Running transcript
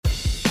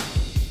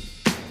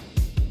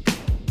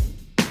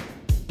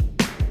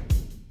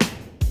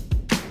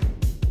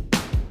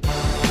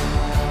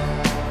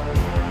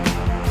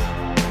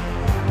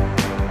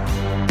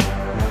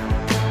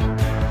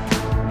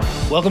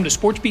Welcome to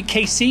SportsBeat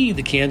KC,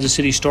 the Kansas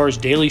City Star's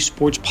daily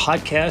sports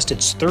podcast.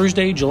 It's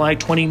Thursday, July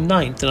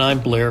 29th, and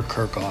I'm Blair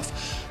Kirchhoff.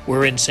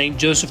 We're in St.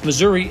 Joseph,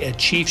 Missouri at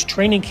Chiefs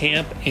training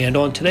camp, and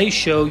on today's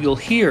show, you'll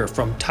hear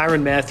from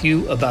Tyrann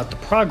Mathieu about the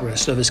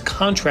progress of his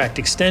contract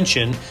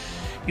extension.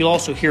 You'll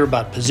also hear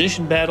about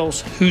position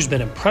battles, who's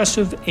been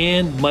impressive,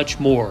 and much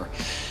more.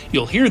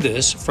 You'll hear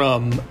this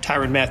from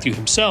Tyrann Mathieu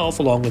himself,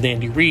 along with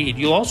Andy Reid.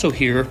 You'll also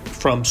hear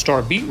from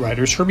Star beat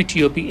writers Herbie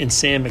Teope and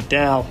Sam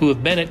McDowell, who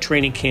have been at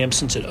training camp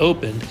since it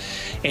opened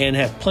and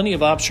have plenty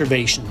of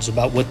observations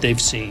about what they've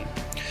seen.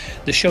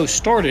 The show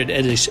started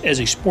as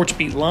a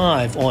SportsBeat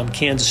Live on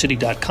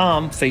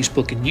kansascity.com,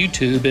 Facebook, and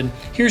YouTube. And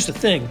here's the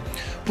thing.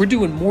 We're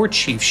doing more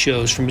Chiefs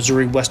shows from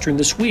Missouri Western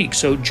this week,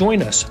 so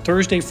join us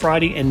Thursday,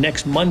 Friday, and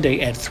next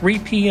Monday at 3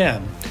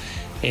 p.m.,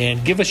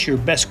 and give us your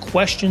best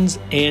questions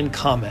and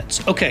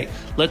comments. Okay,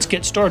 let's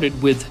get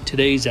started with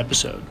today's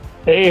episode.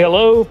 Hey,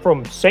 hello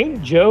from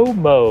St. Joe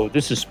Mo.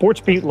 This is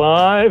SportsBeat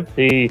Live,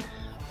 the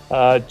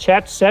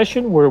chat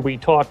session where we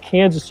talk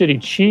Kansas City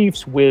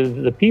Chiefs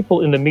with the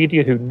people in the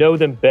media who know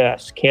them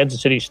best,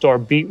 Kansas City Star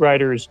beat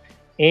writers,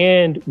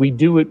 and we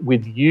do it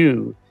with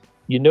you.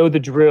 You know the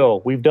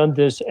drill. We've done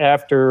this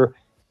after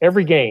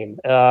every game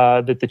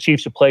that the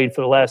Chiefs have played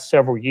for the last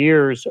several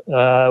years.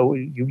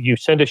 You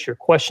send us your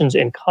questions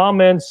and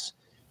comments,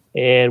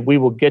 and we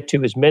will get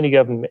to as many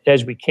of them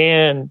as we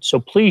can. So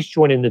please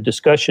join in the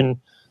discussion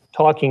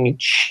talking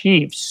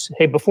Chiefs.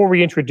 Hey, before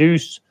we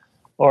introduce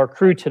our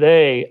crew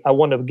today, I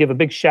want to give a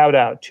big shout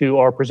out to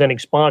our presenting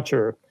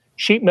sponsor,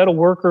 Sheet Metal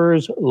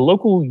Workers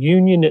Local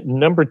Union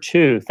Number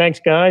 2. Thanks,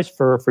 guys,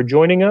 for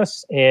joining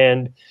us.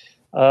 And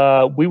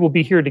we will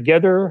be here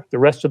together the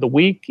rest of the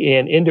week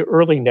and into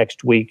early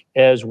next week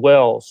as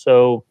well.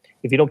 So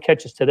if you don't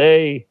catch us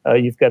today,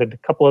 you've got a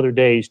couple other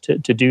days to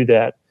do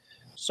that.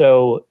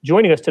 So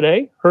joining us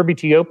today, Herbie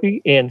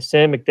Teope and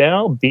Sam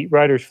McDowell, beat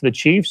writers for the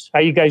Chiefs. How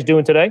you guys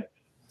doing today?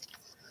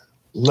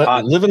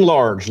 Living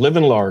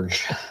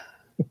large.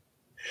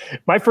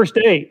 My first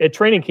day at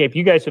training camp,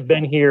 you guys have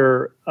been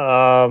here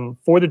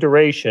for the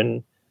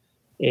duration,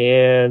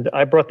 and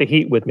I brought the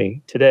heat with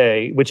me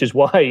today, which is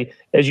why,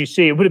 as you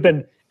see, it would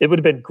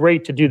have been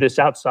great to do this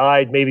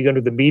outside, maybe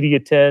under the media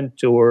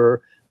tent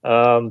or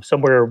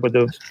somewhere with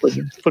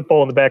the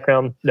football in the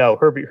background. No,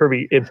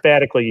 Herbie,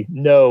 emphatically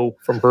no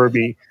from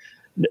Herbie.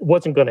 It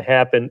wasn't going to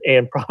happen,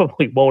 and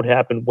probably won't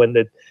happen when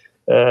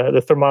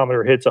the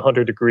thermometer hits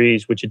 100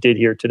 degrees, which it did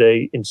here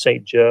today in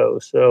St. Joe.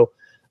 So.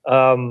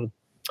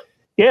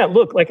 Yeah,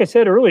 look, like I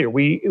said earlier,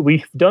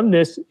 we've done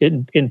this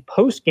in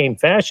post-game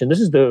fashion.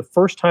 This is the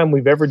first time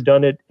we've ever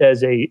done it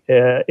as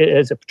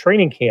a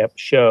training camp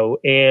show.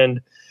 And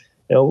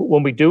you know,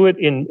 when we do it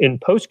in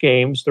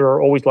post-games, there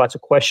are always lots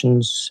of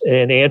questions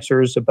and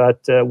answers about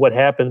what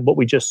happened, what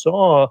we just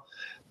saw.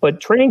 But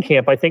training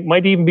camp, I think,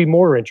 might even be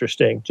more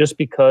interesting just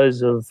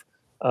because of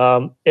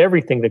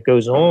everything that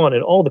goes on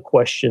and all the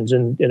questions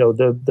and, you know,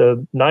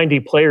 the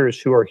 90 players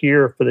who are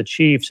here for the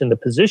Chiefs and the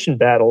position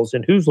battles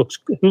and who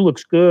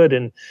looks good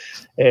and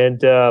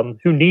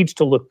who needs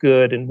to look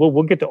good. And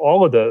we'll get to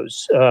all of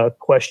those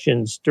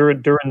questions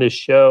during this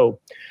show.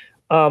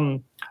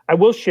 I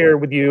will share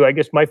with you, I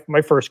guess,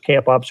 my first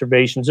camp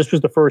observations. This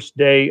was the first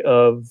day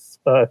of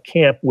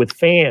camp with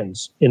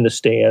fans in the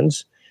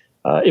stands.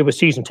 It was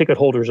season ticket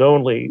holders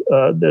only.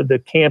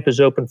 The camp is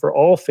open for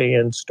all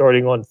fans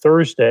starting on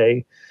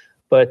Thursday.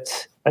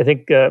 But I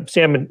think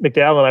Sam and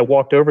McDowell and I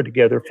walked over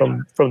together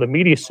from the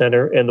media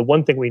center, and the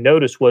one thing we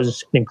noticed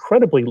was an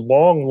incredibly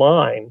long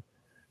line.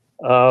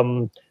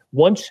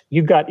 Once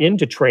you got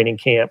into training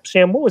camp,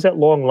 Sam, what was that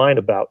long line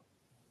about?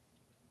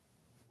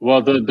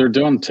 Well, they're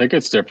doing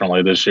tickets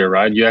differently this year,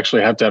 right? You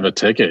actually have to have a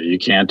ticket. You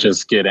can't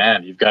just get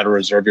in. You've got to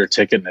reserve your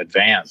ticket in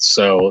advance.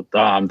 So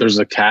there's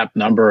a cap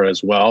number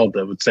as well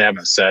that Sam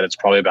has said it's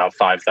probably about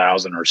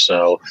 5,000 or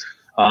so.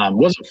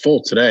 Wasn't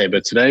full today,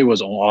 but today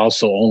was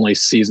also only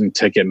season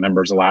ticket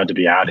members allowed to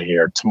be out of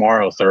here.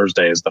 Tomorrow,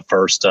 Thursday, is the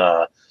first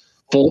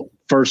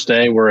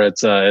day where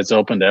it's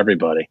open to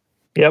everybody.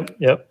 Yep.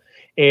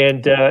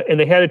 And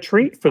they had a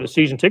treat for the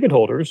season ticket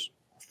holders.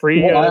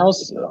 Free. Well,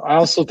 I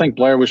also think,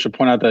 Blair, we should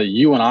point out that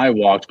you and I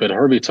walked, but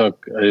Herbie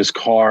took his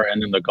car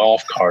and then the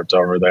golf carts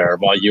over there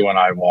while you and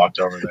I walked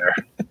over there.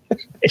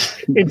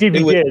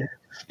 Indeed, we did.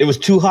 It was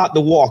too hot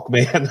to walk,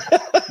 man.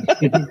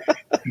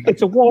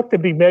 It's a walk to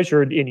be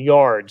measured in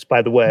yards,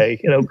 by the way.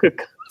 You know, a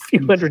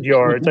few hundred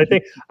yards. I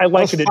think I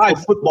like it.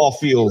 5 football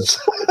fields.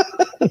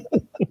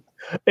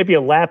 Maybe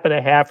a lap and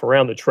a half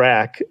around the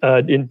track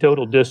in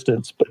total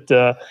distance.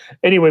 But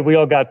anyway, we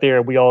all got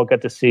there. We all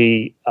got to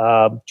see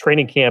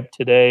training camp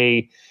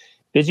today.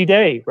 Busy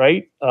day,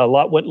 right? A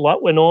lot went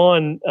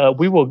on.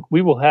 We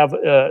will have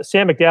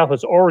Sam McDowell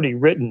has already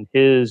written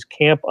his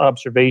camp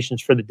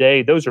observations for the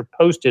day. Those are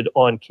posted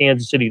on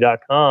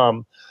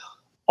kansascity.com.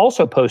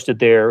 Also posted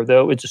there,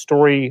 though, it's a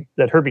story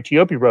that Herbie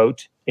Teope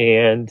wrote,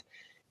 and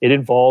it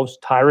involves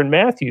Tyrann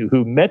Mathieu,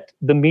 who met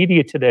the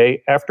media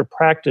today after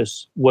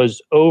practice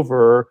was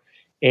over.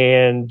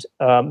 And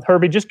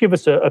Herbie, just give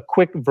us a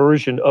quick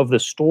version of the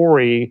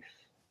story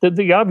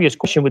the obvious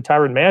question with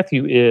Tyrann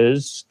Mathieu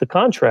is the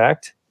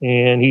contract,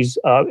 and he's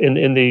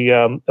in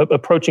the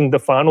approaching the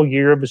final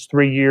year of his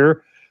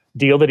 3-year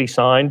deal that he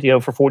signed,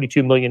 for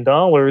 $42 million,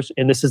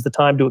 and this is the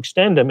time to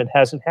extend him. It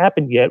hasn't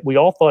happened yet. We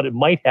all thought it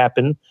might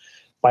happen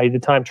by the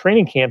time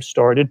training camp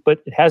started, but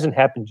it hasn't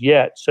happened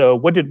yet. So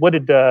what did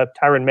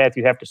Tyrann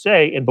Mathieu have to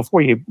say? And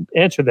before you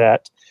answer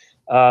that,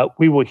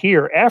 we will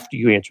hear after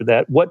you answer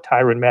that what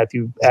Tyrann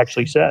Mathieu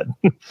actually said.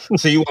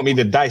 So you want me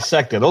to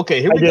dissect it?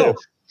 Okay, here we go.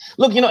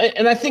 Look, and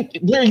I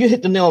think, Blair, you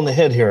hit the nail on the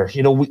head here.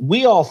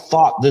 We all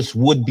thought this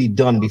would be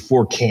done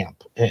before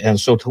camp. And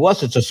so to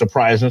us, it's a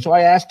surprise. And so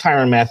I asked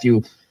Tyrann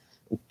Mathieu,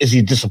 is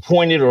he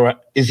disappointed or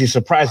is he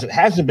surprised it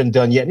hasn't been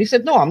done yet? And he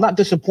said, no, I'm not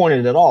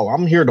disappointed at all.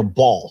 I'm here to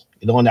ball.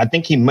 And I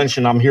think he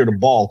mentioned I'm here to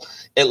ball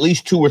at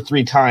least 2 or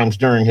 3 times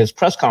during his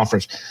press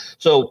conference.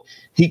 So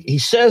he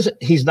says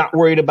he's not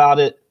worried about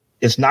it.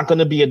 It's not going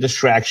to be a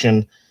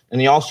distraction.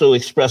 And he also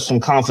expressed some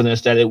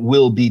confidence that it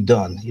will be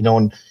done.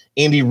 And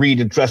Andy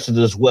Reid addressed it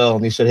as well.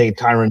 And he said, hey,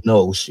 Tyrann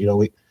knows,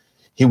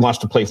 he wants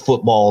to play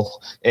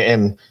football.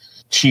 And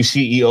Chief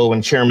CEO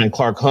and Chairman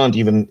Clark Hunt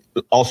even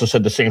also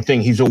said the same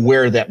thing. He's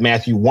aware that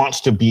Mathieu wants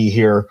to be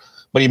here,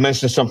 but he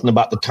mentioned something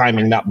about the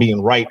timing not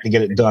being right to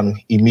get it done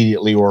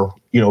immediately, or,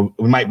 we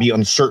might be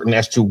uncertain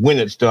as to when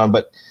it's done.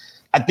 But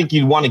I think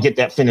you'd want to get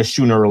that finished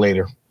sooner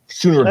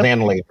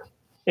than later.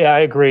 Yeah, I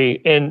agree.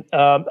 And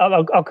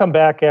I'll come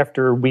back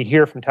after we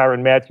hear from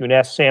Tyrann Mathieu and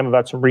ask Sam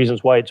about some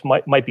reasons why it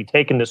might be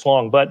taking this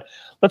long. But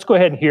let's go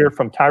ahead and hear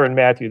from Tyrann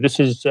Mathieu. This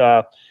is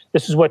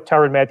what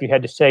Tyrann Mathieu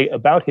had to say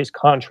about his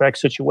contract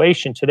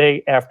situation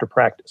today after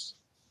practice.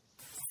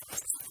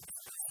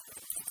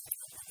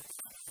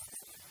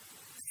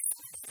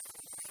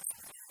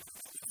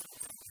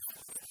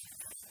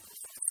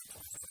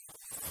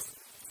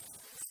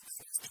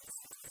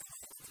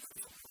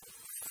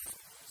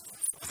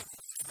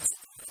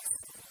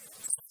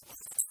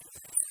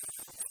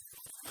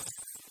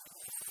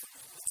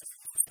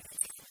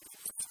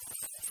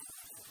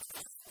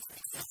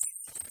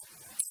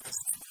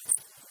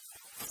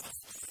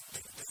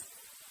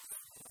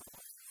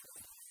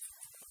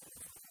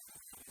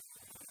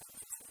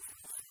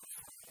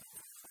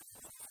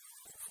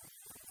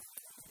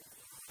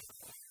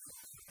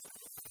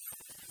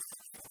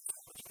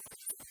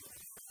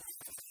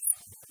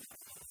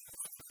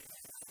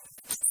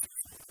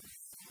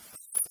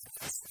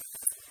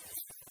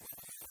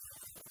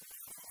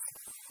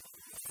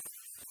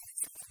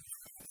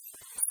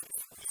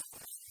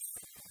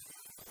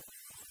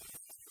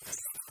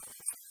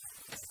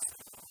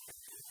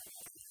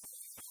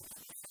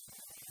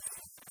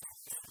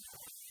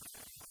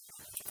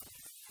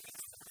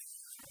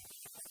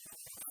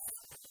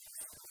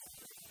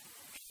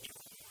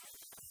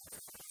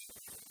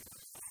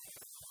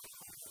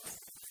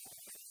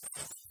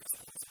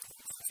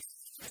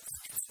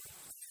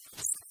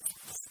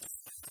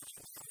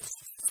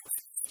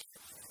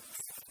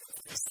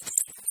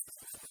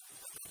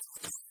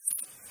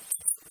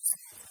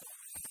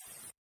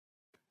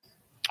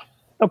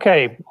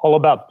 Okay, all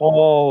about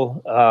ball.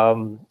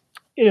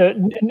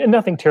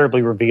 Nothing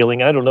terribly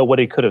revealing. I don't know what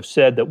he could have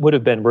said that would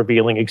have been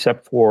revealing,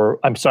 except for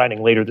I'm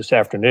signing later this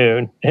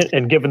afternoon,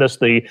 and given us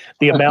the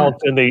amount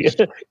and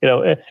the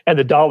and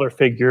the dollar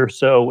figure.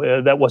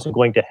 So that wasn't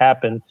going to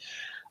happen.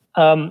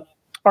 All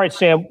right,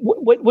 Sam,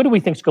 what do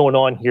we think's going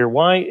on here?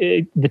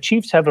 Why the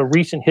Chiefs have a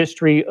recent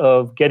history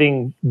of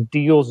getting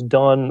deals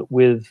done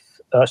with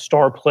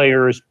star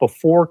players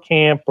before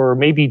camp, or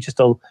maybe just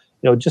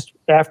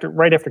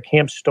right after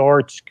camp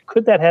starts.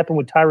 Could that happen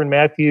with Tyrann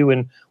Mathieu,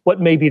 and what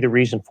may be the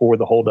reason for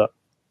the holdup?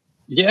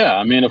 Yeah,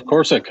 I mean, of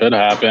course it could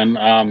happen.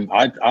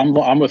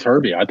 I'm with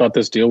Herbie. I thought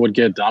this deal would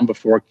get done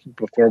before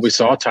we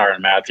saw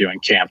Tyrann Mathieu in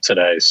camp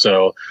today.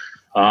 So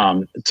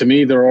to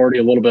me, they're already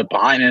a little bit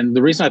behind. And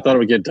the reason I thought it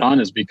would get done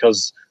is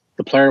because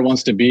the player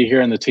wants to be here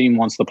and the team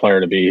wants the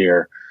player to be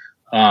here.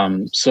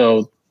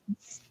 So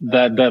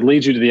that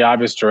leads you to the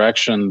obvious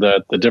direction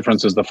that the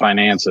difference is the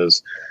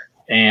finances.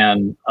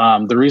 And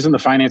the reason the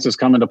finances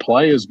come into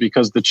play is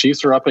because the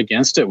Chiefs are up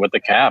against it with the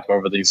cap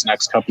over these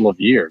next couple of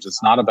years.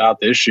 It's not about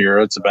this year.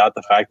 It's about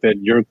the fact that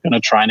you're going to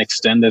try and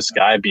extend this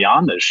guy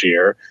beyond this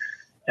year.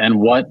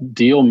 And what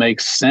deal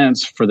makes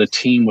sense for the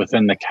team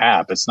within the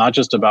cap. It's not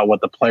just about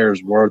what the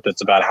player's worth.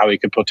 It's about how he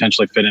could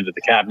potentially fit into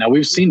the cap. Now,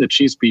 we've seen the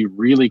Chiefs be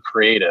really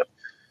creative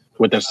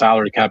with their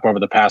salary cap over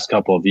the past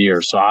couple of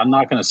years. So I'm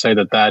not going to say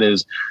that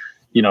is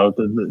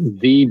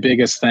the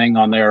biggest thing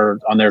on their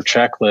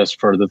checklist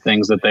for the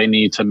things that they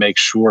need to make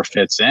sure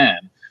fits in,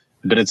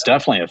 but it's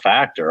definitely a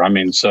factor.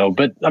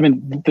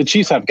 The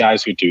Chiefs have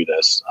guys who do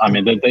this. I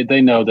mean,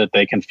 they know that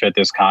they can fit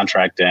this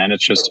contract in.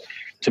 It's just,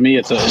 to me,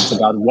 it's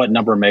about what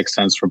number makes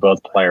sense for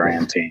both player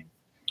and team.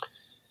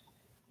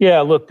 Yeah,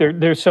 look,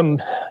 there's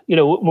some,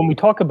 when we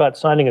talk about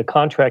signing a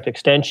contract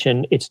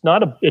extension, it's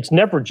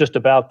never just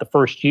about the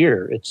first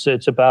year.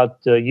 It's about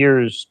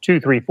years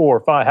 2, 3, 4,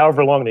 5,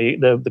 however long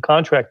the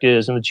contract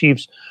is. And the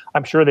Chiefs,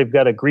 I'm sure they've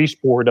got a grease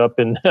board up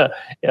and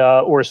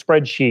or a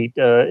spreadsheet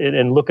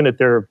and looking at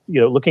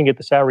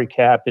the salary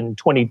cap in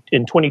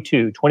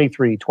 22,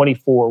 23,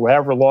 24,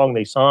 however long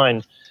they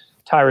sign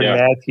Tyrann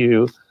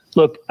Mathieu.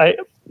 Look,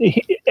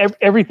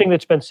 everything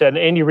that's been said, and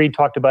Andy Reid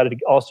talked about it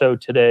also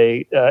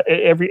today,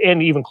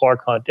 and even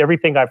Clark Hunt,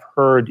 everything I've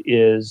heard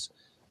is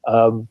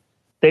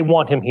they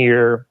want him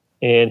here,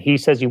 and he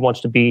says he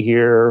wants to be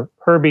here.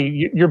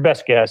 Herbie, your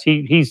best guess.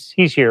 He's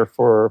here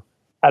for,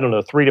 I don't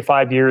know, 3 to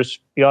 5 years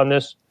beyond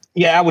this?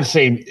 Yeah, I would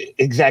say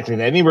exactly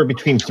that, anywhere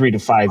between 3 to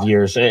 5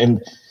 years.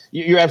 And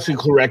you're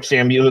absolutely correct,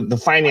 Sam.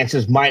 The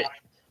finances might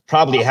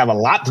probably have a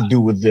lot to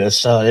do with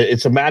this.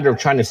 It's a matter of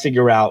trying to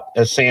figure out,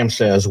 as Sam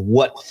says,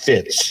 what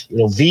fits.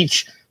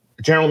 Veach,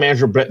 General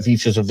Manager Brett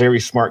Veach, is a very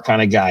smart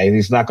kind of guy, and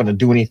he's not going to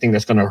do anything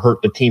that's going to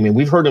hurt the team. And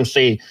we've heard him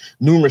say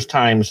numerous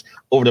times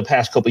over the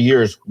past couple of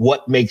years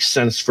what makes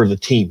sense for the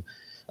team.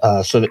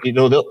 So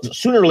that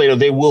sooner or later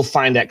they will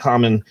find that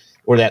common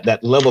or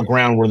that level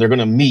ground where they're going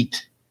to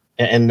meet,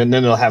 and then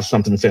they'll have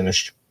something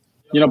finished.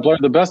 Blair,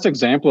 the best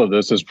example of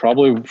this is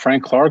probably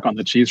Frank Clark on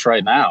the Chiefs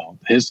right now.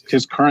 His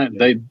current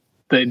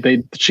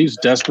the Chiefs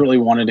desperately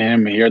wanted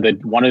him here. They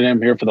wanted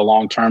him here for the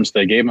long term, so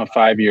they gave him a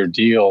 5-year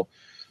deal.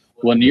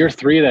 Well, in year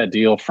 3 of that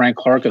deal, Frank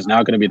Clark is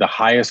now going to be the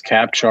highest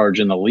cap charge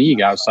in the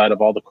league outside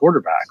of all the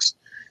quarterbacks.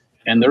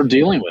 And they're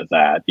dealing with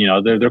that.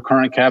 Their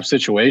current cap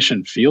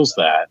situation feels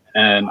that.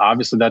 And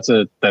obviously that's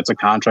a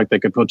contract they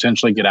could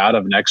potentially get out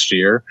of next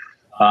year.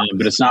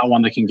 But it's not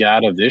one they can get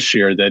out of this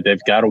year. That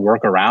they've got to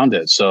work around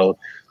it. So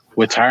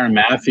with Tyrann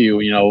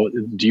Mathieu,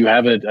 do you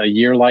have a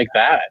year like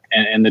that?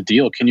 And the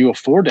deal, can you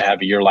afford to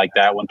have a year like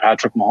that when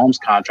Patrick Mahomes'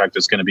 contract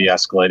is going to be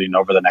escalating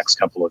over the next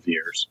couple of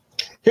years?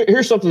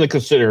 Here's something to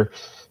consider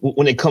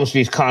when it comes to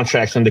these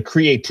contracts and the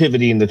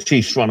creativity in the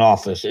Chiefs front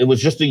office. It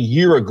was just a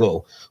year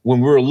ago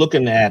when we were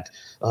looking at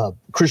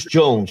Chris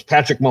Jones,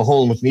 Patrick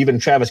Mahomes, and even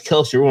Travis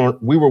Kelce.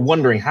 We were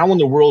wondering, how in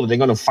the world are they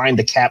going to find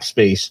the cap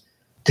space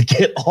to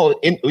get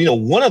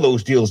one of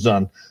those deals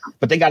done,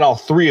 but they got all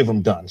 3 of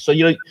them done. So,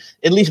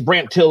 at least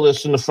Brant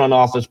Tillis in the front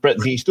office, Brett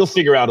Veach, still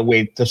figure out a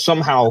way to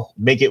somehow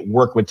make it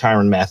work with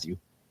Tyrann Mathieu.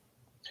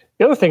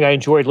 The other thing I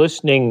enjoyed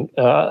listening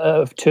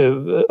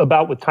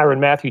about with Tyrann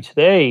Mathieu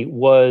today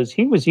was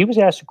he was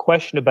asked a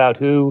question about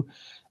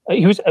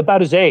he was about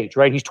his age,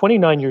 right? He's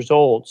 29 years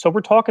old. So we're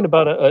talking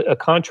about a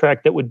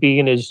contract that would be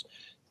in his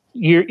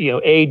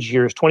age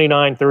years,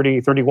 29, 30,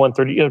 31,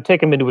 30,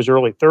 take him into his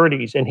early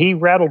 30s. And he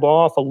rattled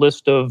off a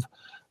list of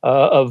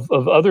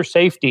other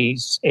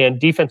safeties and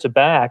defensive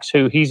backs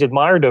who he's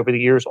admired over the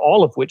years,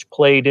 all of which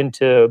played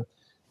into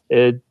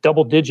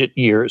double-digit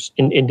years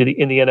into the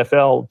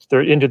NFL,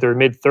 into their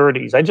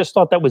mid-30s. I just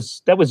thought that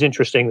was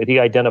interesting that he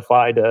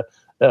identified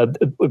a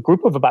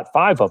group of about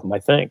 5 of them, I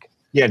think.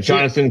 Yeah,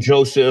 Jonathan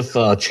Joseph,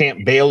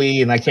 Champ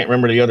Bailey, and I can't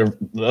remember the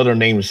other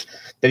names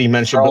that he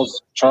mentioned.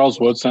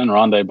 Charles Woodson,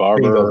 Rondé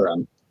Barber.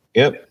 And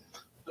yep.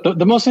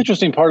 The most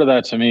interesting part of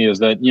that to me is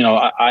that,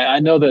 I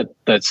know that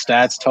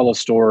stats tell a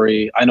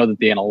story. I know that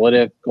the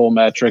analytical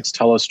metrics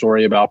tell a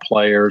story about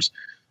players,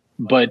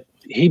 but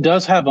he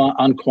does have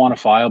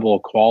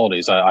unquantifiable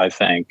qualities, I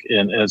think,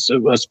 and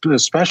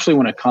especially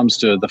when it comes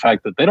to the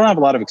fact that they don't have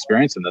a lot of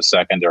experience in the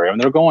secondary. I mean,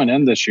 they're going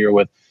in this year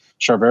with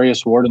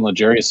Charvarius Ward and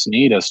L'Jarius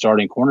Sneed as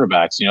starting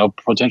cornerbacks,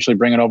 potentially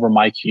bringing over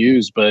Mike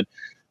Hughes, but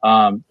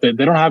they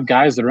don't have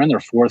guys that are in their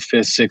 4th,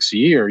 5th, 6th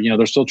year.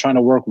 They're still trying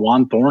to work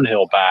Juan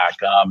Thornhill back.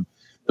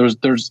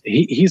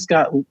 He's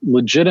got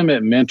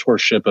legitimate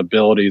mentorship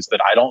abilities that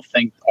I don't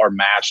think are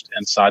matched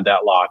inside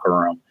that locker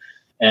room.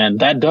 And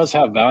that does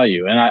have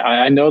value. And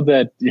I know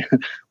that,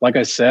 like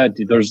I said,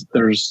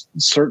 there's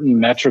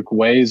certain metric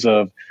ways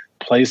of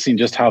placing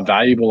just how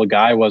valuable a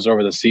guy was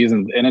over the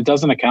season, and it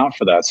doesn't account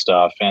for that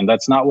stuff. And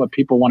that's not what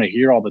people want to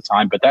hear all the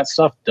time, but that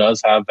stuff does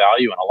have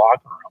value in a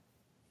locker room.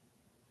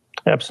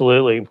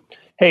 Absolutely.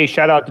 Hey,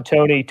 shout out to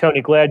Tony.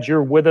 Tony, glad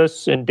you're with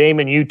us, and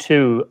Damon, you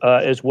too,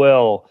 as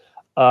well.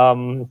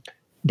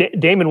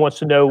 Damon wants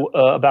to know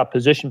about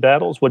position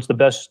battles. What's the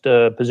best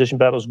position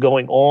battles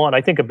going on?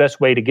 I think a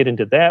best way to get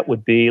into that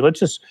would be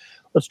let's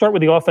start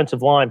with the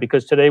offensive line,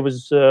 because today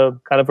was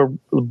kind of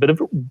a bit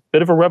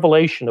of a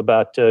revelation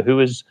about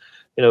who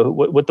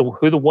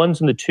the ones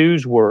and the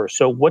twos were.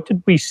 So what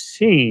did we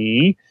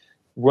see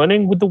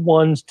running with the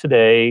ones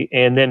today,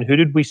 and then who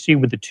did we see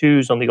with the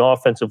twos on the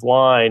offensive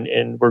line?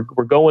 And we're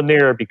going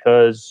there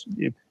because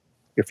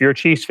if you're a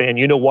Chiefs fan,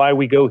 you know why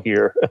we go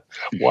here,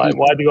 why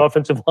the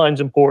offensive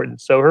line's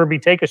important. So Herbie,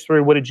 take us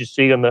through what did you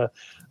see on the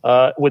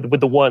with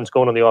the ones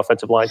going on the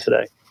offensive line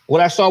today?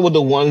 What I saw with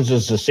the ones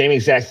is the same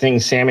exact thing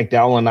Sam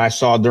McDowell and I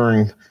saw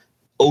during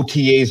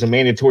OTAs and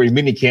mandatory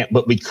minicamp,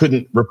 but we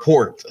couldn't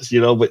report,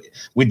 but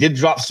we did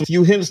drop some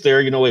few hints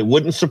there. It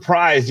wouldn't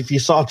surprise if you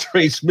saw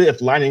Trey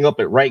Smith lining up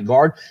at right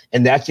guard,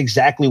 and that's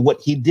exactly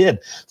what he did.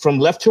 From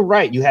left to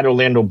right, you had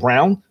Orlando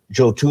Brown,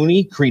 Joe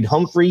Thuney, Creed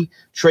Humphrey,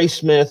 Trey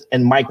Smith,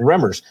 and Mike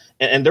Remmers.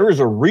 And there is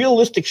a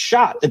realistic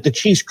shot that the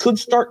Chiefs could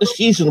start the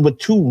season with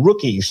two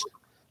rookies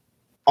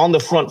on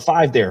the front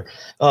five there.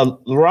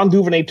 Laurent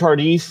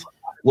Duvernay-Tardif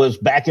was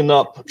backing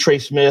up Trey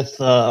Smith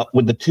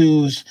with the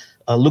twos.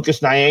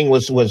 Lucas Niang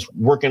was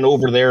working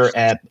over there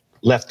at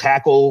left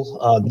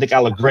tackle, Nick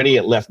Allegretti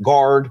at left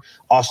guard,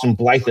 Austin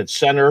Blythe at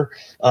center.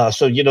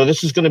 So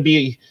this is going to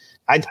be –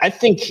 I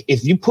think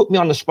if you put me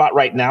on the spot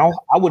right now,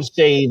 I would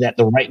say that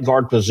the right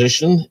guard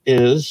position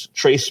is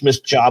Trey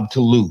Smith's job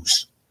to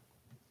lose.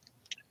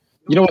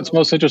 What's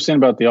most interesting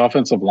about the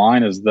offensive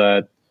line is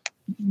that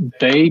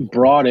they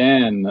brought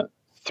in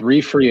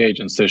 3 free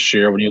agents this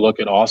year. When you look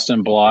at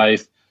Austin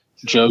Blythe,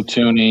 Joe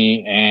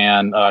Thuney,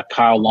 and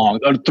Kyle Long,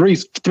 three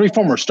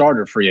former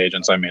starter free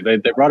agents. I mean, they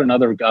brought in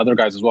other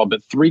guys as well,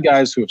 but 3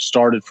 guys who have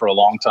started for a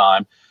long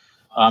time.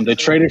 They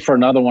traded for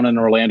another one in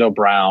Orlando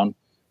Brown.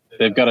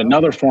 They've got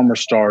another former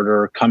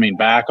starter coming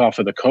back off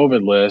of the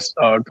COVID list,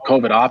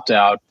 COVID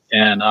opt-out,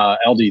 and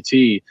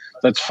LDT.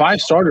 That's 5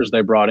 starters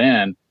they brought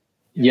in,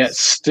 yet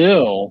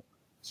still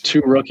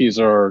 2 rookies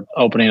are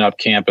opening up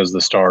camp as the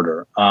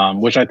starter,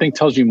 which I think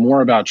tells you more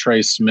about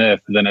Trey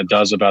Smith than it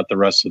does about the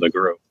rest of the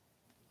group.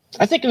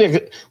 I think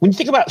when you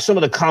think about some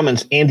of the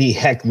comments Andy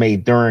Heck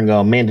made during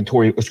during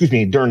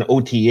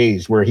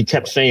OTAs, where he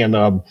kept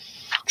saying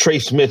Trey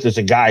Smith is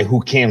a guy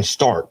who can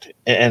start,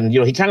 and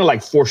he kind of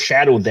like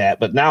foreshadowed that.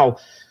 But now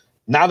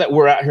that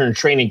we're out here in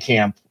training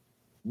camp,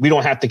 we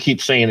don't have to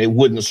keep saying it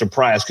wouldn't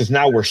surprise, because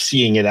now we're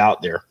seeing it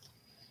out there.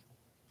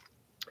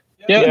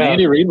 Yeah, and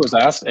Andy Reid was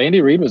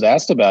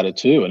asked about it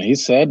too, and he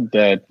said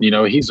that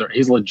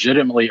he's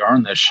legitimately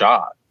earned this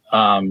shot.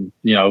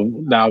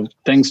 Now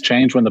things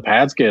change when the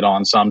pads get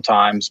on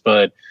sometimes,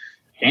 but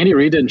Andy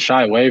Reid didn't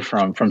shy away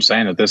from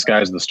saying that this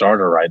guy's the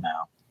starter right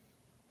now.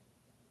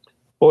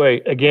 Boy,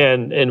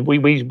 again, and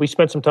we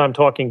spent some time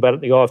talking about it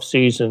in the off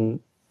season.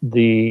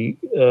 The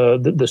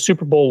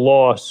Super Bowl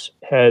loss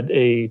had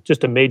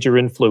just a major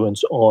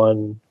influence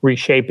on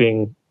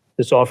reshaping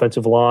this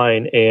offensive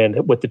line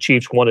and what the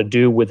Chiefs want to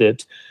do with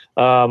it.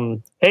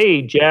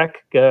 Hey,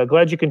 Jack,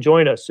 glad you can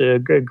join us.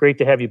 Great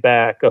to have you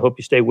back. I hope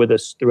you stay with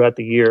us throughout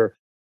the year.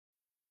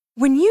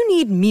 When you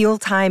need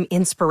mealtime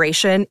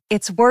inspiration,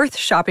 it's worth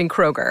shopping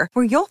Kroger,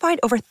 where you'll find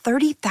over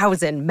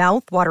 30,000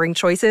 mouth-watering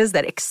choices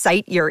that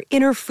excite your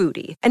inner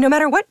foodie. And no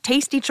matter what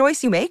tasty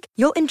choice you make,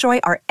 you'll enjoy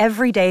our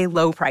everyday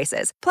low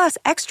prices, plus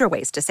extra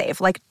ways to save,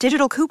 like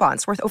digital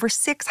coupons worth over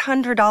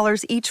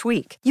 $600 each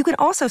week. You can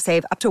also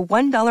save up to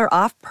 $1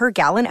 off per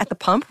gallon at the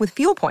pump with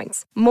fuel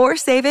points. More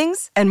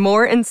savings and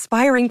more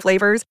inspiring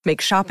flavors make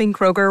shopping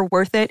Kroger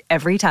worth it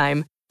every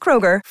time.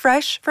 Kroger,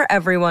 fresh for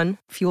everyone.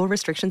 Fuel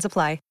restrictions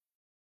apply.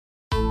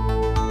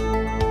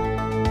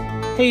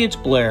 Hey, it's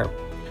Blair.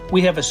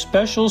 We have a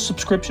special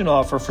subscription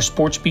offer for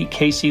SportsBeat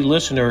KC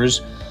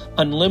listeners,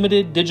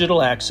 unlimited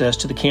digital access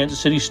to the Kansas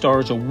City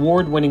Star's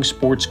award-winning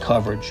sports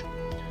coverage.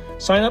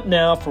 Sign up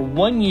now for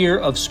 1 year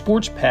of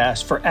Sports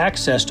Pass for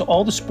access to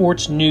all the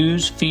sports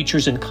news,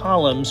 features, and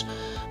columns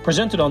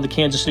presented on the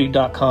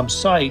kansascity.com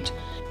site,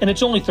 and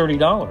it's only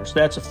 $30.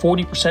 That's a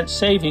 40%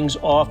 savings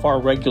off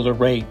our regular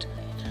rate.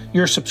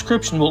 Your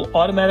subscription will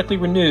automatically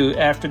renew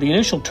after the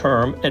initial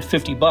term at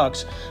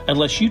 $50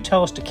 unless you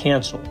tell us to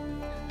cancel.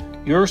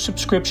 Your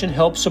subscription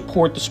helps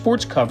support the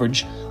sports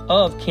coverage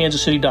of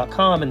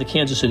kansascity.com and the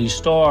Kansas City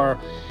Star,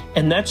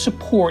 and that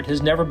support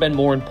has never been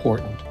more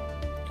important.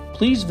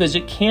 Please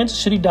visit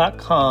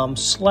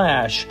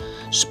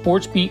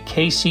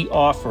kansascity.com/SportsBeatKC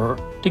offer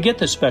to get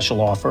this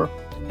special offer.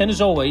 And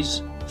as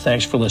always,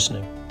 thanks for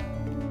listening.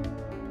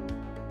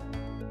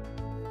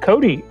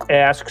 Cody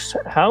asks,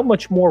 how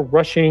much more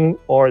rushing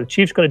are the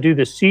Chiefs going to do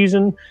this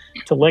season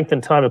to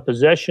lengthen time of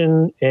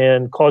possession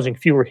and causing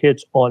fewer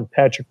hits on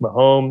Patrick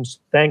Mahomes,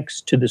 thanks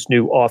to this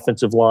new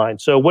offensive line?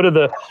 So what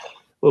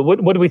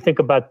do we think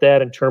about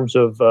that in terms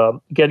of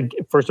getting,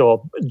 first of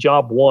all,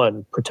 job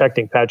one,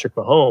 protecting Patrick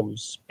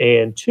Mahomes,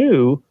 and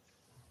 2,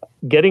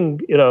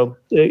 getting,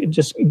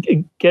 just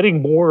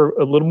getting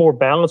a little more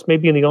balance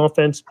maybe in the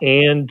offense,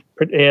 and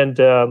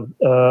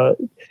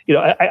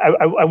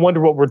I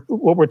wonder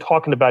what we're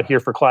talking about here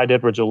for Clyde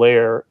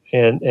Edwards-Helaire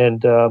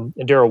and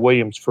Darrell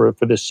Williams for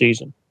this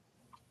season.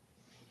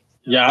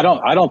 Yeah,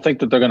 I don't think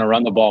that they're going to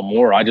run the ball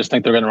more. I just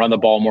think they're going to run the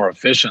ball more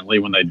efficiently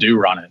when they do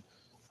run it.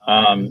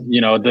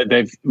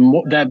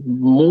 That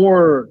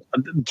more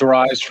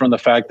derives from the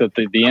fact that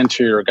the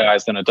interior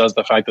guys than it does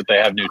the fact that they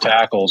have new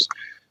tackles.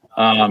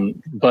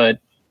 But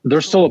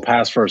they're still a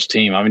pass first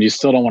team. I mean, you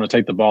still don't want to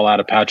take the ball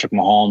out of Patrick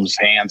Mahomes'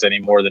 hands any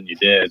more than you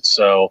did.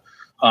 So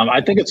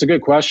I think it's a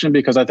good question,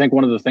 because I think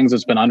one of the things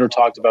that's been under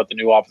talked about the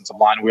new offensive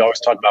line, we always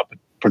talk about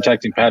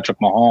protecting Patrick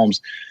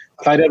Mahomes.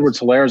 Clyde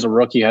Edwards-Helaire is a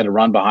rookie, had to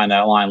run behind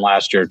that line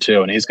last year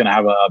too, and he's going to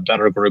have a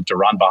better group to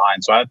run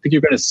behind. So I think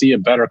you're going to see a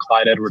better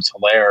Clyde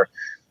Edwards-Helaire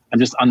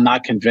I'm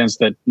not convinced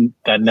that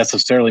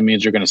necessarily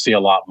means you're going to see a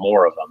lot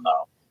more of them,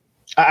 though.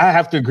 I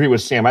have to agree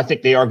with Sam. I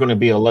think they are going to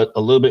be a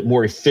little bit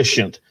more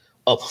efficient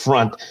up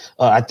front.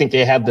 I think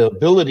they have the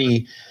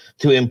ability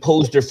to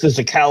impose their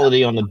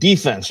physicality on the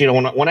defense. You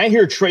know, when I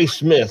hear Trey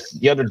Smith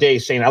the other day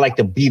saying, I like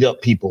to beat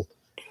up people,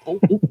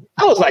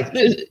 I was like,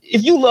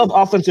 if you love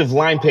offensive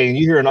line play and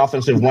you hear an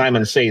offensive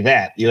lineman say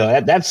that, you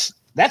know, that's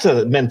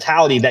a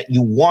mentality that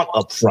you want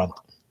up front.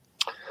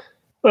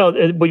 Well,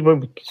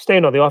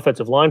 staying on the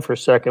offensive line for a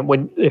second,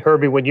 when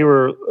you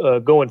were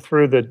going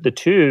through the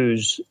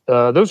twos,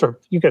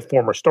 you got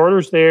former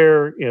starters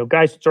there, you know,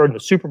 guys that started in the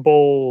Super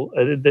Bowl.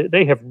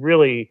 They have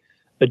really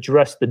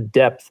addressed the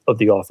depth of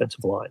the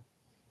offensive line.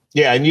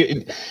 Yeah,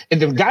 and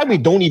the guy we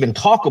don't even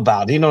talk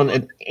about, you know,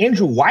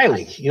 Andrew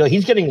Wiley, you know,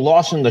 he's getting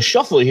lost in the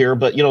shuffle here,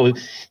 but, you know,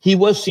 he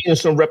was seeing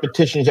some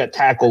repetitions at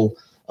tackle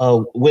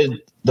with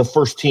the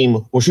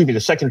the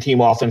second team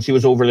offense. He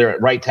was over there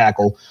at right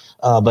tackle.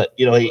 But,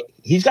 you know,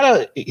 he's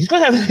going to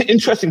have an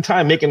interesting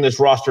time making this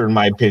roster, in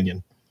my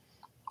opinion.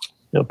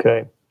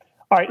 Okay.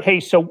 All right.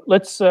 Hey, so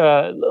let's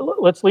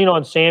lean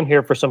on Sam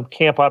here for some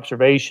camp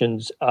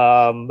observations.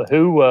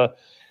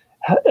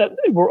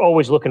 We're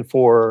always looking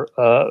for,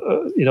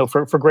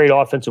 for great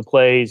offensive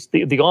plays.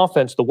 The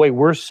offense, the way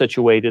we're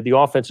situated, the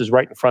offense is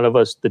right in front of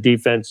us. The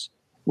defense,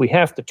 we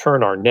have to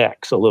turn our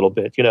necks a little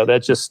bit. You know,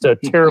 that's just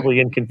terribly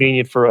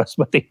inconvenient for us.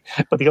 But the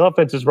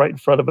offense is right in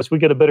front of us. We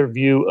get a better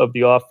view of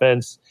the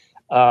offense.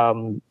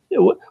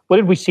 What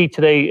did we see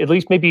today? At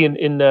least maybe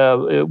in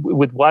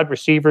with wide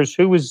receivers,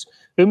 who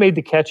made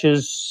the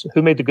catches?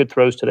 Who made the good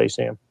throws today,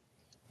 Sam?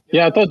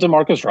 Yeah, I thought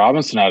Demarcus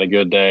Robinson had a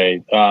good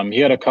day. He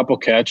had a couple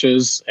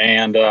catches,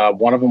 and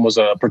one of them was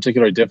a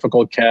particularly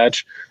difficult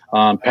catch.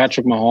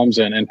 Patrick Mahomes,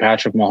 in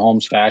Patrick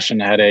Mahomes fashion,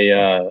 had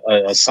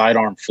a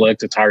sidearm flick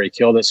to Tyreek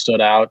Hill that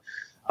stood out.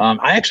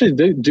 I actually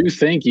do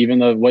think, even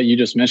though what you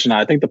just mentioned,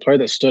 I think the player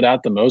that stood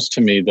out the most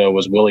to me, though,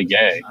 was Willie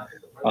Gay.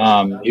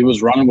 He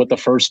was running with the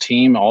first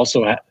team.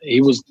 Also, he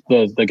was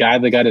the guy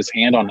that got his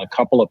hand on a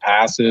couple of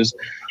passes,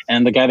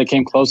 and the guy that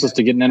came closest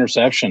to getting an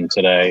interception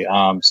today.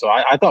 So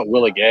I thought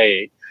Willie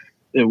Gay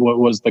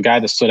was the guy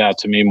that stood out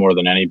to me more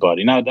than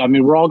anybody. Now, I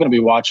mean, we're all going to be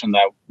watching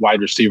that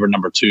wide receiver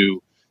number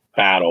 2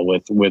 battle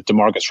with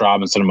Demarcus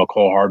Robinson and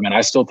Mecole Hardman.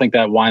 I still think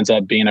that winds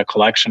up being a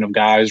collection of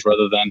guys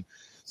rather than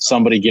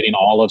somebody getting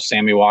all of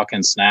Sammy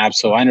Watkins'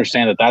 snaps. So I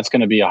understand that that's going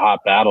to be a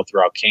hot battle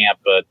throughout camp,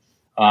 but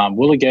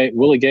Willie Gay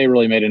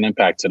really made an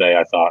impact today,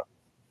 I thought.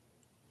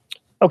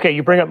 Okay,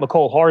 you bring up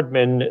Mecole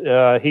Hardman.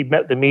 He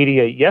met the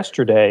media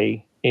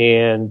yesterday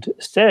and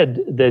said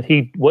that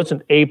he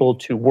wasn't able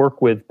to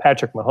work with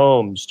Patrick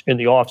Mahomes in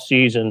the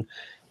offseason,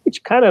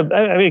 which kind of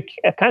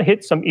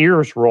hit some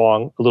ears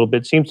wrong a little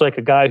bit. Seems like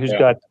a guy who's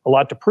got a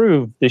lot to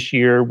prove this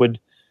year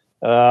would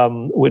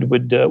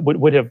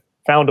have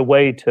found a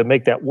way to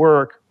make that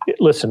work.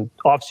 Listen,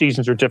 off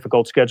seasons are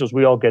difficult schedules.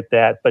 We all get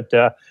that. But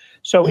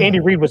so Andy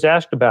Reid was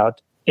asked about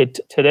it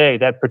today,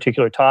 that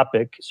particular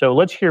topic. So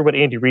let's hear what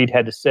Andy Reid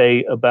had to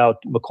say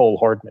about Mecole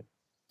Hardman.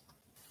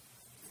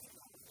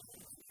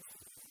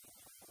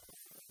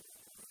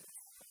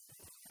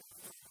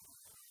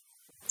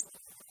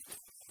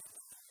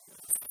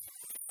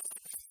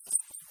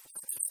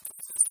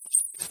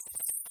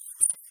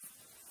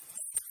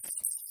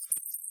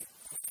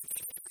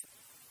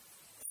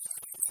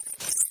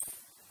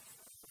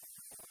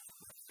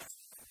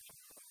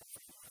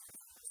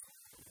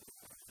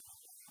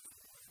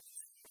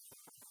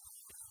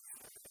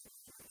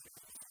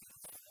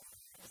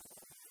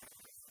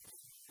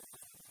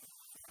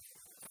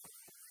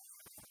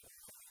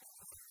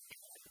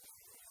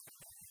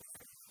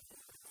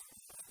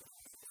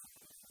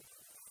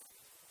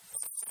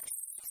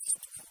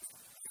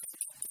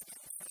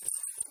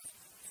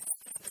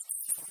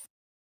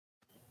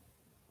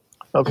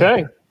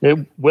 Okay.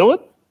 Will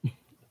it?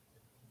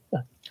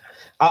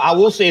 I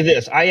will say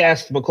this. I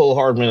asked Mecole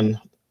Hardman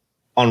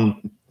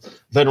on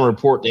Veteran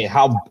Report Day,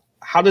 how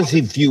does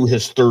he view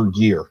his third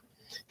year?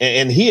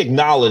 And he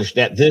acknowledged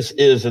that this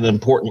is an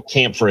important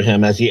camp for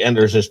him as he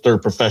enters his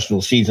third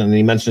professional season. And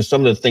he mentioned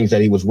some of the things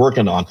that he was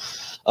working on.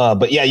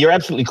 But yeah, you're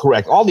absolutely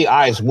correct. All the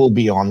eyes will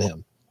be on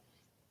him.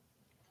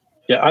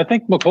 Yeah, I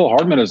think Mecole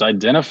Hardman has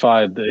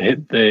identified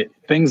the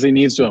things he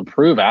needs to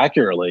improve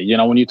accurately. You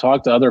know, when you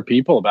talk to other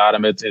people about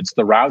him, it's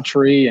the route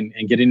tree and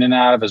getting in and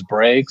out of his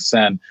breaks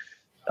and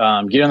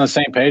getting on the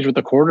same page with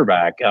the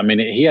quarterback. I mean,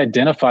 he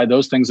identified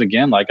those things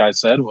again, like I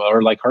said,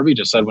 or like Herbie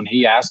just said, when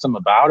he asked him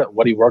about it,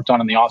 what he worked on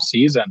in the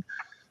offseason.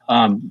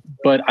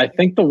 But I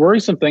think the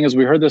worrisome thing is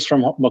we heard this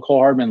from Mecole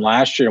Hardman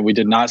last year, and we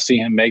did not see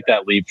him make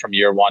that leap from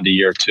year 1 to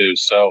year 2.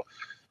 So,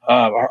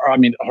 I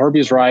mean,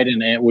 Herbie's right,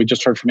 and we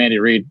just heard from Andy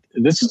Reid.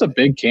 This is a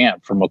big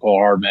camp for Mecole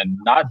Hardman,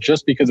 not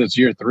just because it's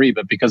year 3,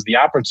 but because the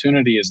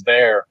opportunity is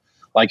there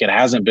like it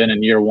hasn't been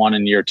in year 1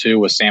 and year 2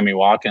 with Sammy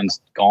Watkins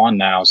gone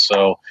now.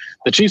 So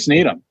the Chiefs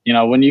need him. You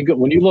know, when you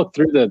look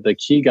through the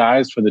key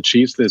guys for the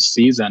Chiefs this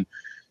season,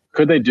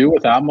 could they do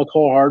without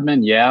Mecole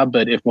Hardman? Yeah,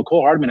 but if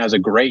Mecole Hardman has a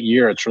great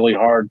year, it's really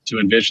hard to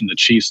envision the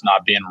Chiefs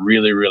not being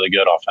really, really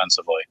good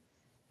offensively.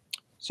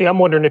 See, I'm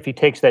wondering if he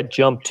takes that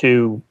jump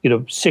to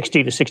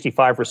 60 to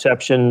 65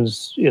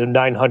 receptions,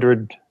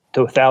 900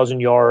 to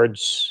 1,000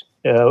 yards,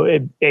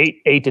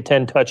 8 to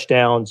 10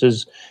 touchdowns.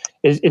 Is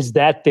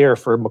that there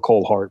for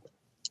Mecole Hardman?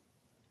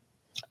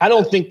 I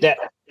don't think that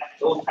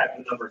those types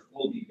of numbers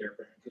will be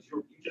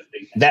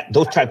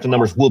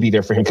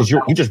there for him because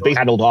you just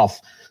battled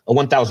off a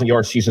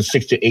 1,000-yard season,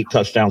 6 to 8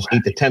 touchdowns,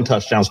 8 to 10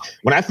 touchdowns.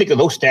 When I think of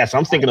those stats,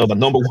 I'm thinking of a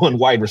number one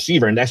wide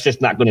receiver, and that's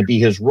just not going to be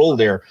his role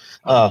there.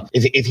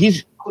 If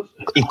he's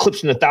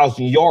eclipsing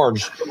 1,000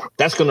 yards,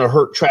 that's going to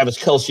hurt Travis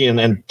Kelce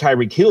and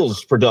Tyreek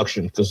Hill's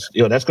production because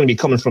that's going to be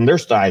coming from their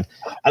side.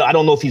 I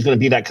don't know if he's going to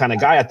be that kind of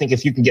guy. I think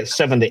if you can get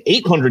 700 to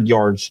 800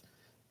 yards,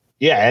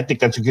 I think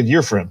that's a good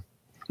year for him.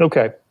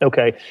 Okay.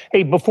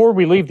 Hey, before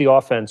we leave the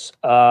offense,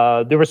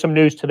 there was some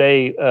news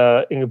today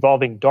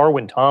involving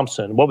Darwin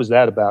Thompson. What was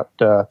that about,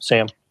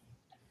 Sam?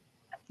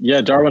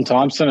 Yeah, Darwin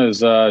Thompson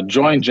has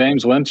joined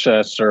James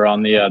Winchester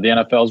on the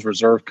NFL's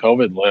reserve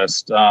COVID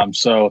list.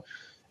 So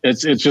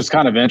it's just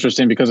kind of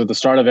interesting because at the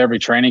start of every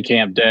training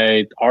camp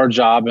day, our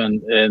job in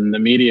the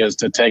media is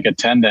to take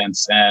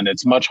attendance, and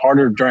it's much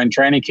harder during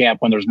training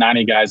camp when there's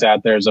 90 guys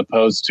out there as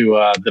opposed to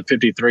the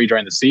 53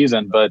 during the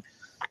season. But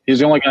he's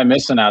the only guy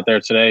missing out there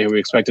today who we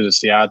expected to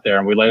see out there.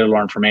 And we later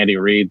learned from Andy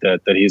Reid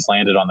that he's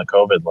landed on the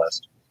COVID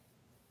list.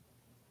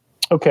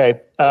 Okay.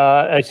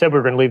 I said we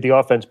were going to leave the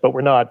offense, but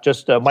we're not.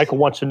 Just Michael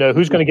wants to know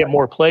who's going to get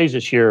more plays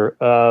this year,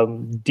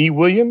 D.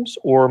 Williams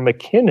or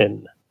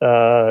McKinnon?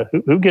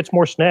 Who gets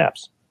more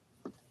snaps?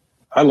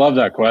 I love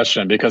that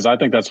question because I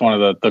think that's one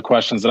of the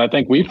questions that I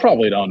think we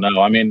probably don't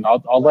know. I mean,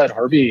 I'll let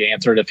Herbie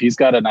answer it if he's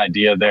got an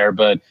idea there,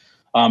 but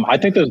I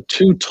think they're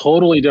two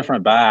totally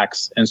different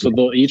backs, and so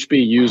they'll each be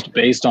used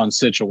based on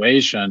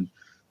situation.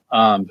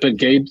 But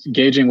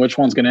gauging which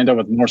one's going to end up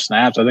with more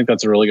snaps, I think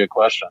that's a really good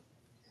question.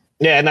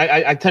 Yeah, and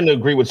I tend to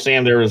agree with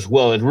Sam there as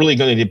well. It's really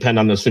going to depend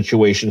on the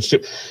situation. So,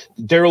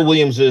 Darrell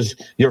Williams is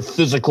your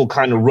physical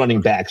kind of running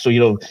back. So,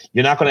 you're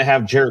not going to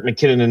have Jerick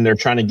McKinnon in there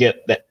trying to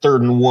get that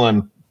 3rd and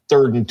 1,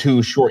 3rd and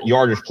 2 short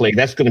yardage play.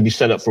 That's going to be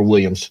set up for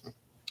Williams.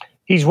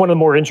 He's one of the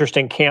more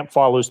interesting camp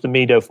follows to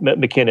me,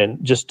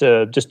 McKinnon, just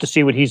to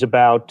see what he's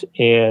about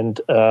and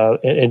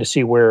to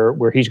see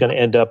where he's going to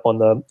end up on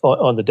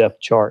the depth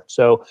chart.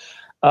 So,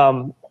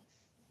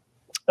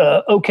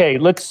 okay,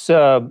 let's.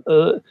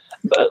 You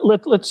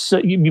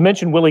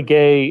mentioned Willie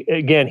Gay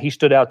again. He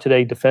stood out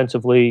today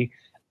defensively.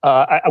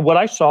 What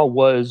I saw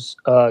was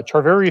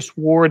Charvarius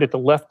Ward at the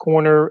left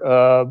corner,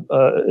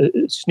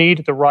 Snead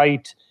at the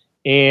right,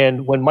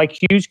 and when Mike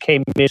Hughes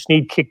came in,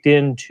 Snead kicked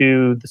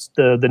into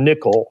the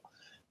nickel.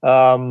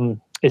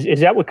 Is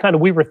that what kind of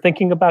we were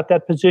thinking about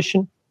that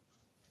position?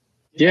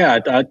 Yeah,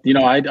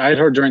 I'd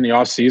heard during the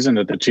offseason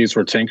that the Chiefs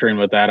were tinkering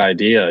with that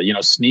idea.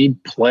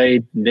 Snead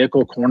played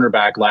nickel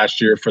cornerback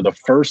last year for the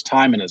first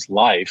time in his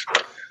life.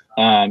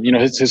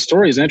 His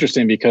story is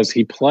interesting because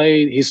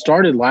he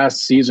started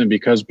last season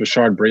because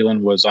Bashard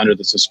Breeland was under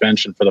the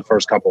suspension for the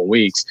first couple of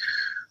weeks.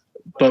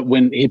 But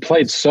when he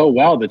played so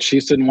well, the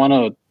Chiefs didn't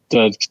want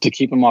to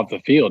keep him off the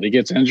field. He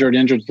gets injured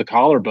to the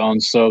collarbone.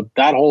 So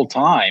that whole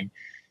time,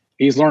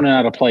 he's learning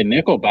how to play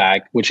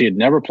nickelback, which he had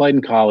never played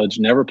in college,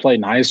 never played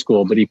in high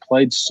school, but he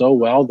played so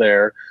well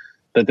there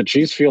that the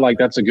Chiefs feel like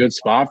that's a good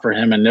spot for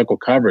him in nickel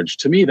coverage.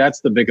 To me,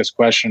 that's the biggest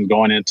question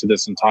going into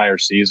this entire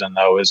season,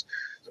 though, is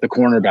the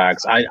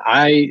cornerbacks.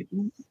 I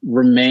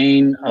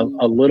remain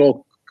a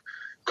little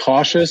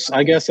cautious,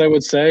 I guess I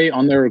would say,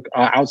 on their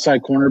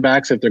outside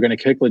cornerbacks if they're going to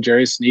kick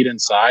L'Jarius Sneed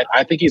inside.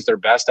 I think he's their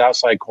best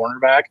outside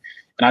cornerback,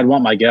 and I'd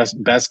want my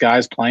best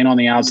guys playing on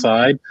the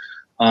outside.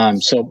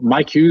 So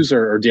Mike Hughes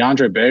or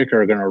DeAndre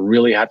Baker are going to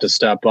really have to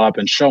step up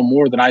and show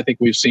more than I think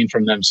we've seen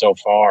from them so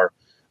far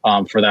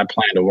for that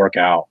plan to work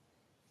out.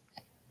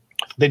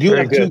 They do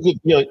have two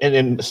good,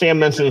 and Sam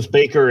mentions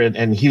Baker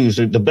and Hughes.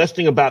 The best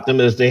thing about them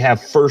is they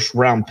have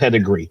first-round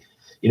pedigree.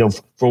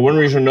 For one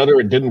reason or another,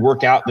 it didn't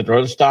work out the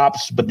other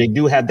stops, but they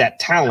do have that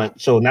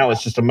talent. So now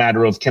it's just a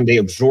matter of can they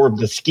absorb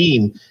the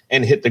scheme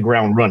and hit the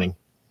ground running.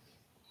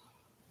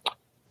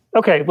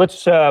 Okay,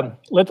 let's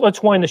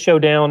wind the show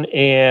down,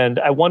 and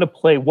I want to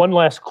play one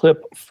last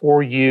clip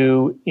for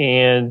you,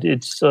 and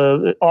it's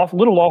a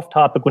little off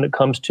topic when it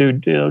comes to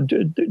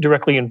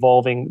directly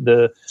involving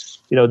the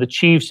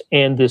Chiefs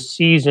and this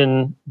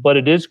season, but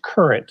it is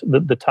current,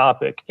 the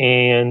topic.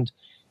 And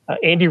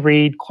Andy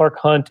Reid, Clark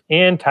Hunt,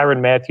 and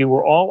Tyrann Mathieu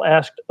were all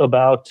asked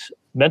about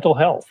mental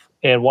health.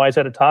 And why is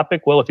that a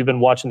topic? Well, if you've been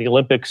watching the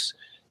Olympics,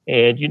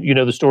 and you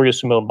know the story of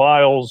Simone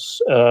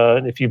Biles,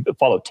 and if you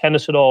follow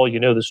tennis at all, you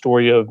know the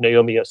story of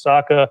Naomi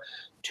Osaka,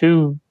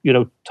 two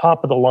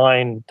top of the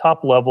line,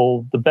 top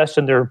level, the best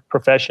in their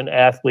profession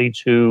athletes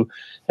who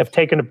have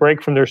taken a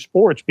break from their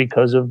sports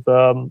because of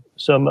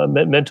some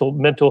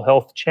mental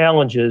health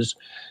challenges.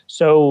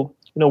 So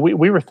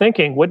we were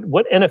thinking,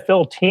 what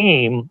NFL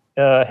team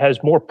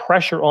has more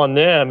pressure on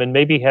them and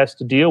maybe has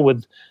to deal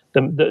with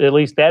at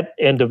least that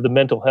end of the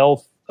mental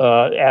health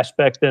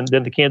aspect than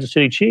the Kansas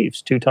City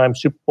Chiefs, two-time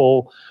Super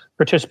Bowl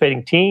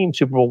participating team,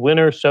 Super Bowl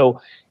winner. So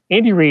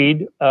Andy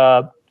Reid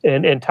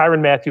and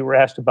Tyrann Mathieu were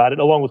asked about it,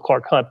 along with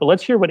Clark Hunt. But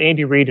let's hear what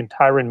Andy Reid and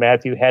Tyrann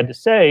Mathieu had to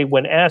say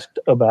when asked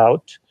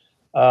about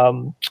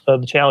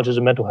the challenges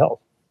of mental health.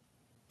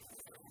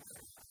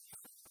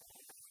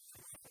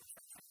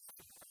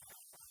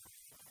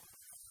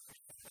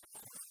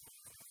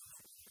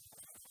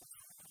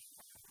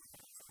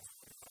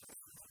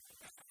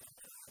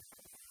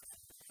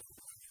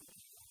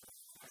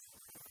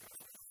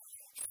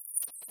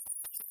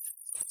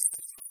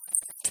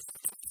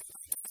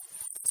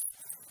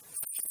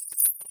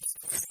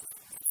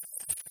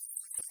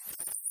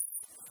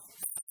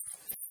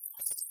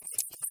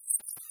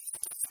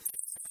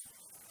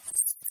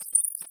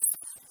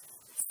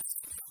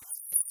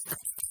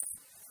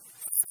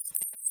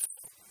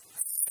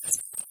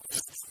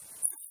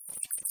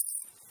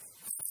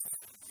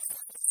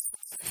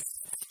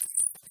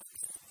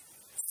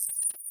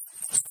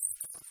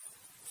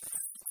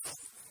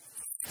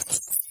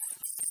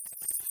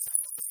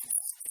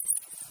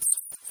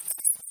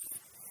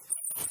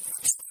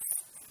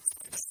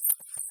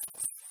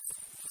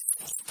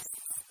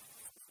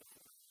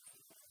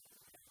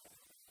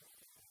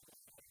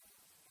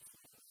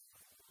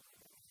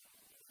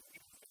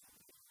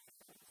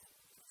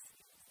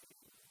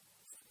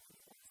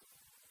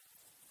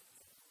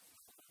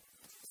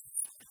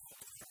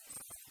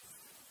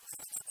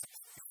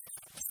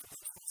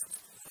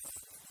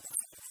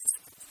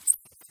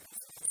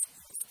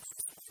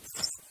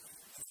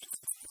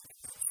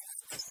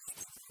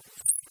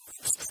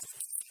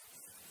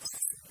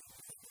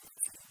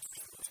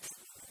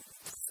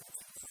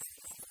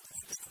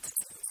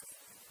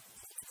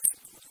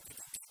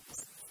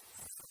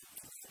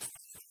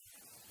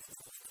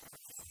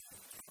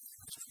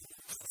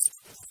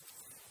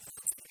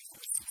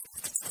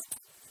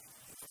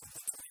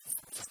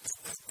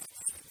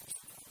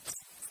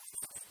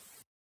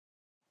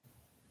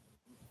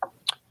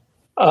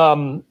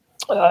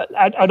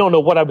 I don't know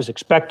what I was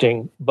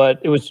expecting, but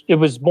it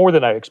was more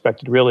than I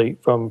expected, really,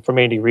 from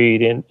Andy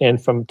Reid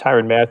and from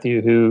Tyrann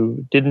Mathieu,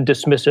 who didn't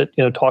dismiss it.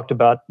 Talked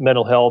about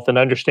mental health, and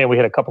I understand we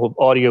had a couple of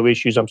audio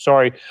issues. I'm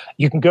sorry.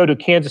 You can go to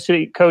Kansas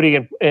City,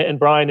 Cody and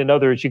Brian and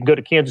others. You can go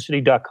to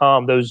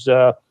kansascity.com. Those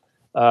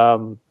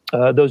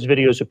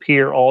videos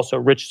appear also.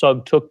 Rich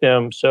Sugg took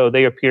them, so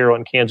they appear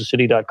on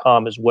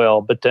kansascity.com as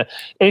well. But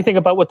anything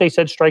about what they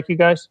said strike you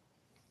guys?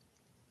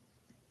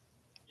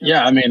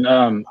 Yeah, I mean,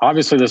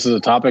 obviously this is a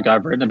topic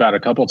I've written about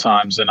a couple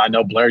times, and I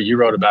know, Blair, you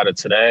wrote about it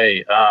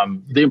today.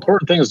 The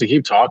important thing is to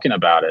keep talking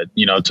about it,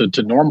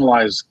 to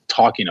normalize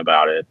talking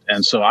about it.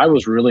 And so I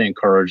was really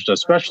encouraged,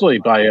 especially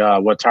by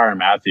what Tyrann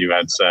Mathieu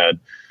had said.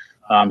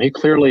 He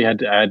clearly had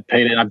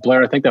paid, and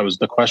Blair, I think that was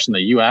the question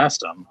that you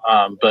asked him,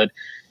 but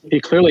he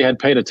clearly had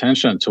paid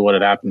attention to what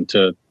had happened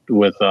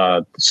with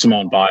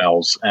Simone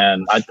Biles.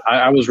 And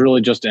I was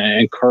really just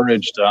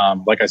encouraged,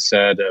 like I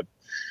said,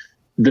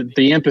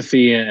 the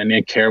empathy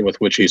and care with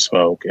which he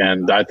spoke.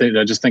 And I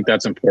just think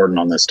that's important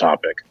on this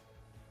topic.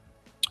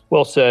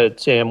 Well said,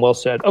 Sam. Well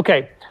said.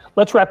 Okay,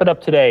 let's wrap it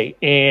up today.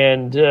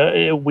 And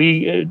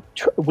we'll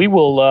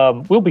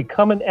be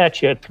coming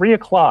at you at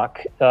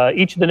 3:00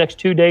 each of the next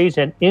 2 days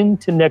and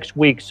into next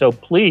week. So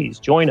please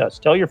join us.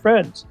 Tell your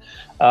friends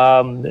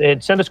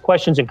and send us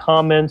questions and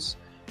comments.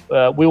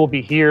 We will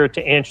be here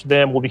to answer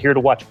them. We'll be here to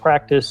watch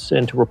practice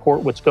and to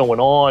report what's going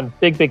on.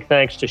 Big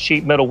thanks to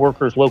Sheet Metal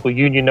Workers Local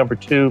Union Number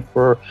 2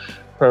 for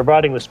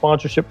providing the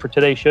sponsorship for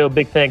today's show.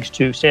 Big thanks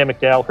to Sam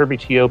McDowell, Herbie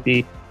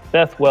Teope,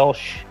 Beth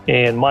Welsh,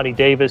 and Monty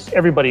Davis,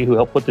 everybody who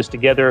helped put this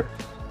together.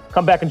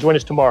 Come back and join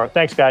us tomorrow.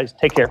 Thanks, guys.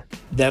 Take care.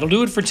 That'll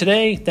do it for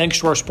today. Thanks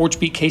to our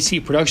SportsBeat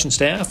KC production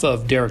staff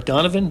of Derek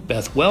Donovan,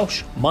 Beth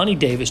Welsh, Monty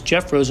Davis,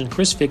 Jeff Rosen,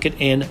 Chris Fickett,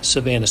 and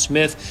Savannah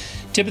Smith.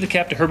 Tip of the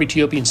cap to Herbie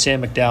Teope and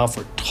Sam McDowell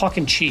for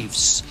Talking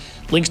Chiefs.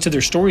 Links to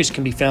their stories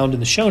can be found in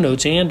the show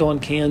notes and on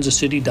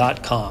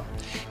kansascity.com.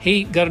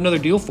 Hey, got another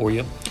deal for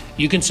you.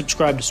 You can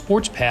subscribe to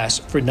Sports Pass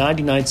for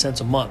 99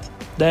 cents a month.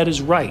 That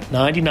is right,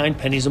 99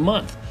 pennies a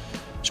month.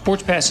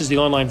 Sports Pass is the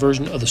online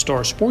version of the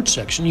Star Sports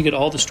section. You get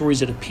all the stories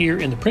that appear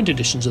in the print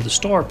editions of the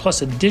Star,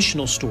 plus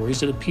additional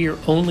stories that appear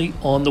only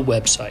on the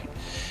website.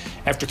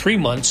 After 3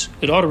 months,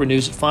 it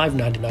auto-renews at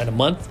 $5.99 a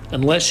month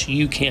unless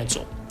you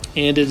cancel.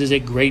 And it is a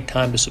great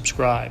time to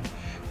subscribe.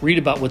 Read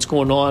about what's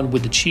going on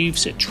with the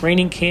Chiefs at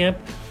training camp,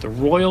 the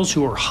Royals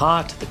who are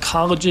hot, the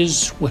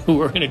colleges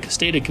who are in a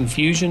state of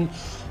confusion,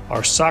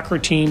 our soccer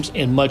teams,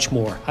 and much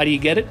more. How do you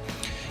get it?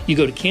 You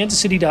go to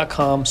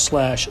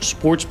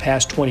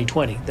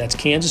kansascity.com/SportsPass2020. That's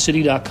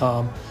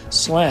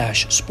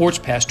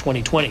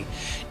kansascity.com/SportsPass2020.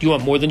 Do you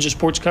want more than just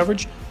sports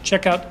coverage?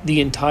 Check out the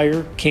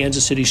entire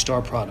Kansas City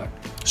Star product.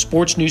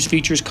 Sports news,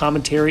 features,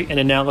 commentary, and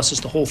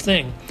analysis, the whole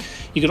thing.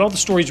 You get all the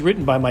stories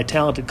written by my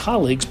talented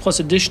colleagues, plus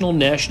additional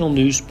national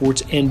news,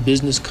 sports, and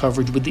business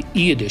coverage with the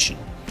e-edition.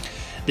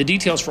 The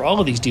details for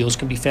all of these deals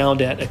can be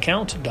found at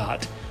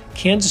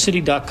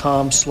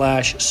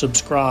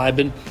account.kansascity.com/subscribe.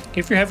 And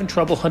if you're having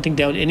trouble hunting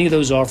down any of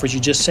those offers, you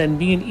just send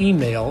me an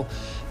email,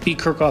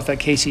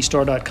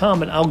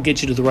 bkirkhoff@kcstar.com, and I'll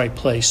get you to the right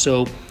place.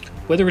 So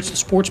whether it's the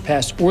Sports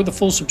Pass or the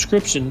full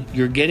subscription,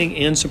 you're getting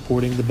and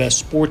supporting the best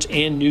sports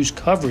and news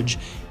coverage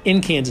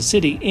in Kansas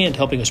City and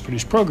helping us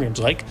produce programs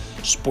like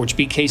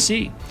SportsBeat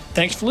KC.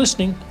 Thanks for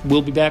listening.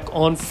 We'll be back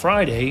on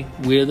Friday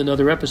with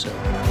another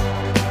episode.